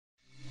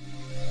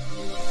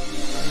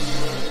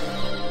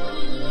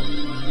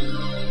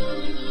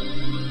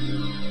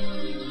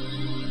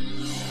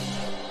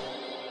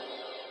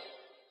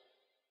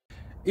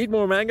Eat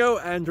more mango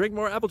and drink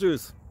more apple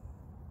juice.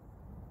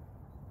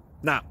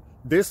 Now,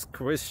 this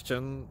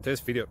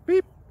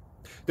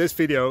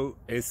video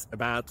is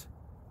about...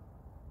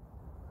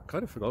 I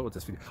kind of forgot what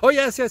this video... Oh,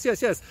 yes.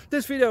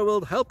 This video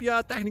will help you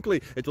out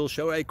technically. It will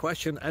show a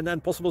question and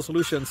then possible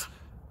solutions.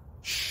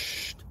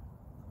 Shh.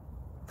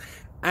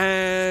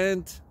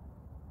 And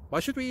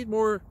why should we eat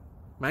more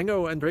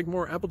mango and drink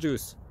more apple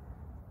juice?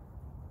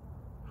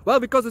 Well,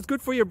 because it's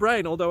good for your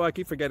brain, although I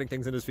keep forgetting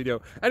things in this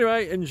video.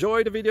 Anyway,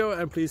 enjoy the video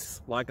and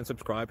please like and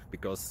subscribe,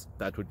 because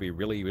that would be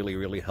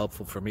really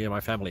helpful for me and my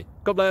family.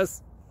 God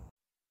bless!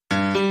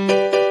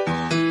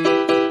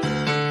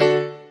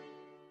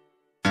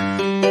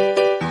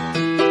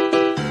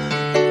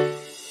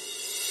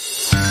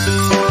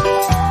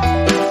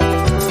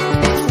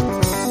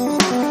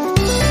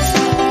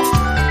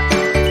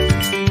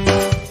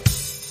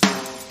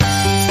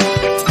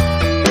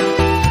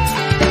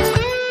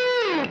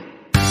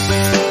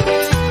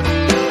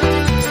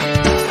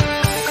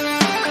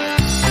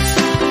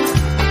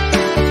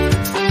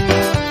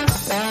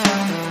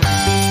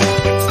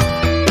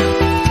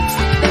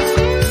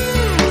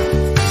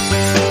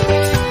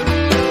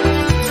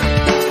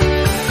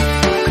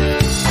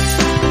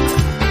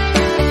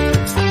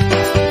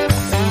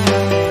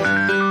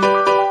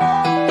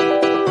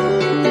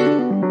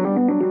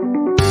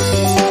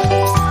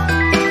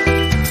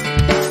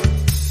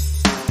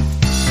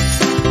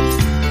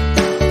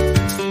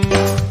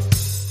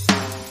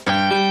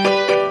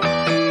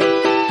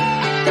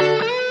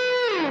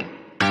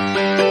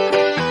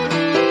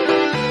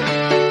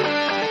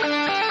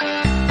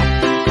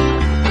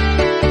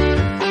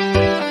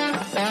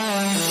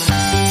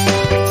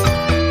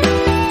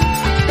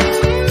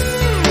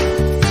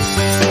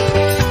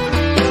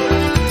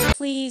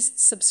 Please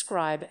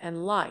subscribe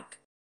and like.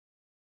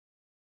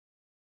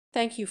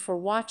 Thank you for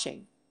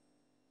watching.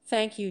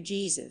 Thank you,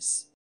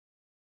 Jesus.